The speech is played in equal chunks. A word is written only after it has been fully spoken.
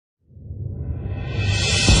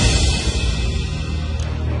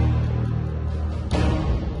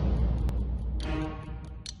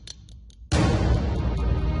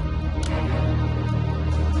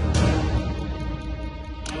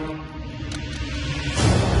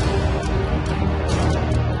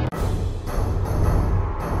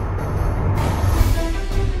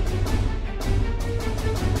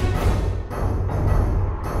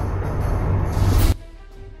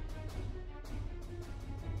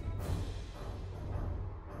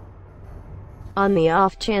On the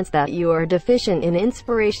off chance that you are deficient in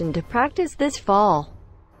inspiration to practice this fall,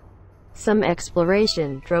 some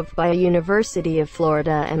exploration drove by a University of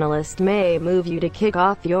Florida analyst may move you to kick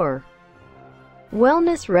off your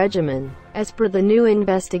wellness regimen. As per the new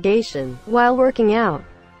investigation, while working out,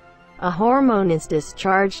 a hormone is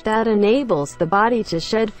discharged that enables the body to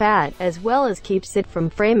shed fat, as well as keeps it from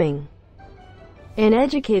framing. An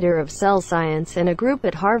educator of cell science and a group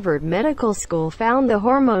at Harvard Medical School found the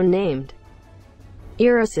hormone named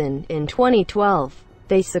irisin in 2012.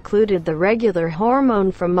 They secluded the regular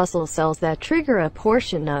hormone from muscle cells that trigger a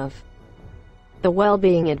portion of the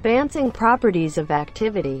well-being advancing properties of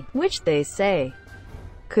activity, which they say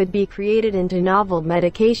could be created into novel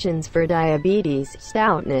medications for diabetes,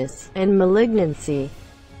 stoutness, and malignancy.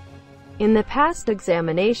 In the past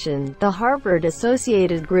examination, the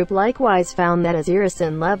Harvard-associated group likewise found that as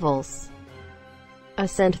irisin levels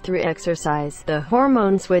ascend through exercise, the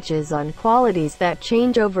hormone switches on qualities that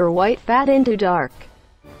change over white fat into dark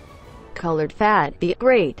colored fat, the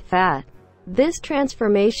great fat. This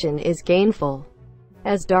transformation is gainful,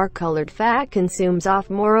 as dark-colored fat consumes off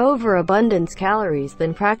more overabundance calories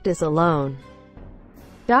than practice alone.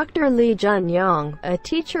 Dr. Lee Jun-young, a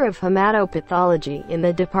teacher of hematopathology in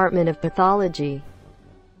the Department of Pathology,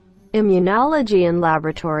 Immunology and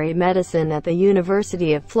Laboratory Medicine at the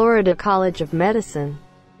University of Florida College of Medicine,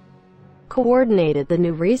 coordinated the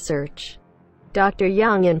new research. Dr.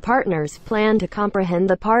 Young and partners plan to comprehend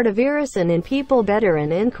the part of irisin in people better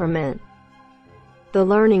and increment the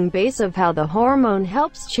learning base of how the hormone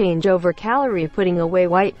helps change over calorie putting away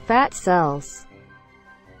white fat cells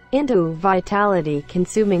into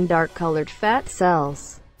vitality-consuming dark-colored fat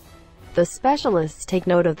cells. The specialists take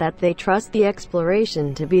note of that they trust the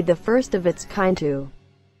exploration to be the first of its kind to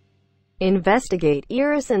investigate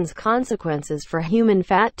irisin's consequences for human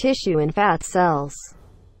fat tissue and fat cells.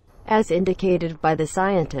 As indicated by the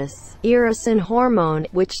scientists, irisin hormone,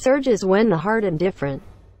 which surges when the heart and different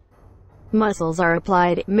muscles are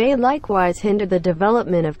applied, may likewise hinder the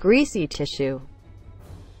development of greasy tissue.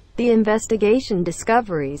 The investigation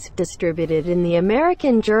discoveries, distributed in the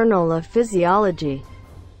American Journal of Physiology,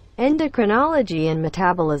 Endocrinology and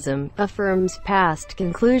Metabolism, affirms past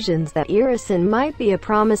conclusions that irisin might be a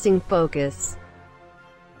promising focus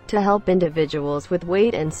to help individuals with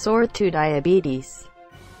weight and sort 2 diabetes.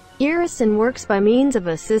 Irisin works by means of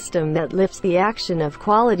a system that lifts the action of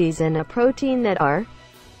qualities in a protein that are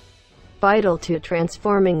vital to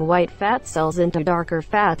transforming white fat cells into darker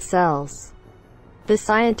fat cells. The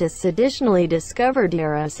scientists additionally discovered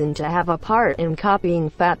irisin to have a part in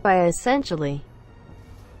copying fat by essentially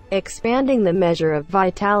expanding the measure of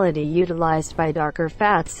vitality utilized by darker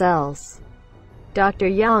fat cells. Dr.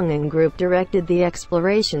 Young and group directed the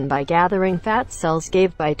exploration by gathering fat cells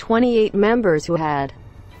gave by 28 members who had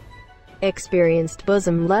experienced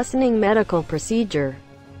bosom-lessening medical procedure.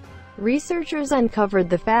 Researchers uncovered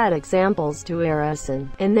the fat examples to irisin,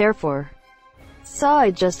 and therefore saw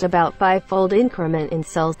a just about 5-fold increment in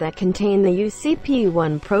cells that contain the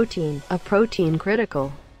UCP1 protein, a protein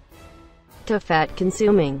critical to fat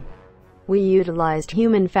consuming. We utilized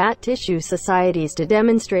human fat tissue societies to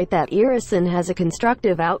demonstrate that irisin has a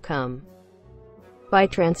constructive outcome by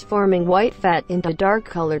transforming white fat into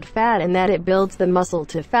dark-colored fat, and that it builds the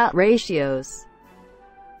muscle-to-fat ratios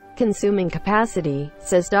consuming capacity,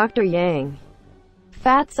 says Dr. Yang.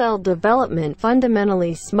 Fat cell development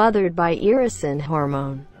fundamentally smothered by irisin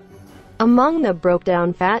hormone. Among the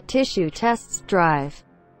broke-down fat tissue tests drive,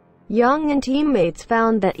 Young and teammates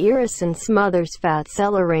found that irisin smothers fat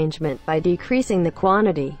cell arrangement by decreasing the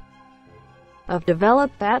quantity of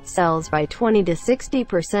developed fat cells by 20 to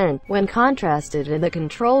 60% when contrasted in the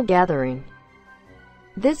control gathering.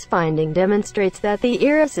 This finding demonstrates that the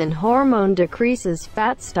irisin hormone decreases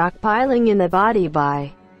fat stockpiling in the body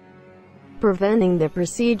by preventing the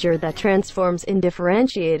procedure that transforms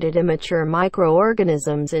undifferentiated immature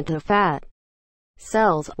microorganisms into fat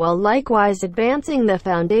cells, while likewise advancing the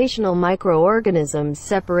foundational microorganisms'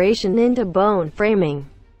 separation into bone framing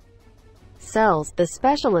cells, the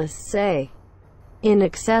specialists say. In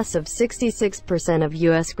excess of 66% of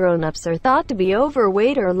U.S. grown-ups are thought to be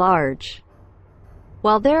overweight or large.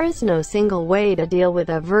 While there is no single way to deal with,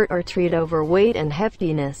 avert, or treat overweight and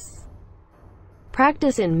heftiness,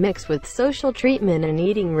 practice in mix with social treatment and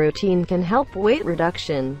eating routine can help weight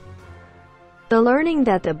reduction. The learning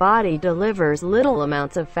that the body delivers little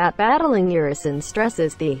amounts of fat battling irisin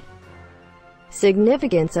stresses the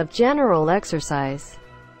significance of general exercise.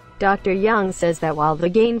 Dr. Young says that while the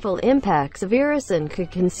gainful impacts of irisin could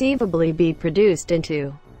conceivably be produced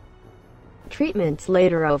into treatments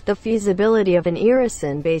later on, the feasibility of an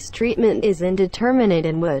irisin-based treatment is indeterminate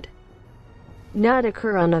and would not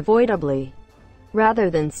occur unavoidably. Rather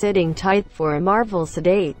than sitting tight for a Marvel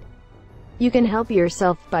sedate, you can help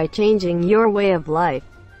yourself by changing your way of life.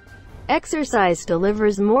 Exercise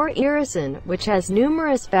delivers more irisin, which has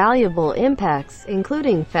numerous valuable impacts,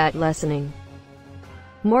 including fat lessening,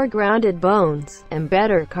 more grounded bones, and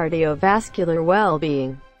better cardiovascular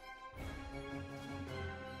well-being.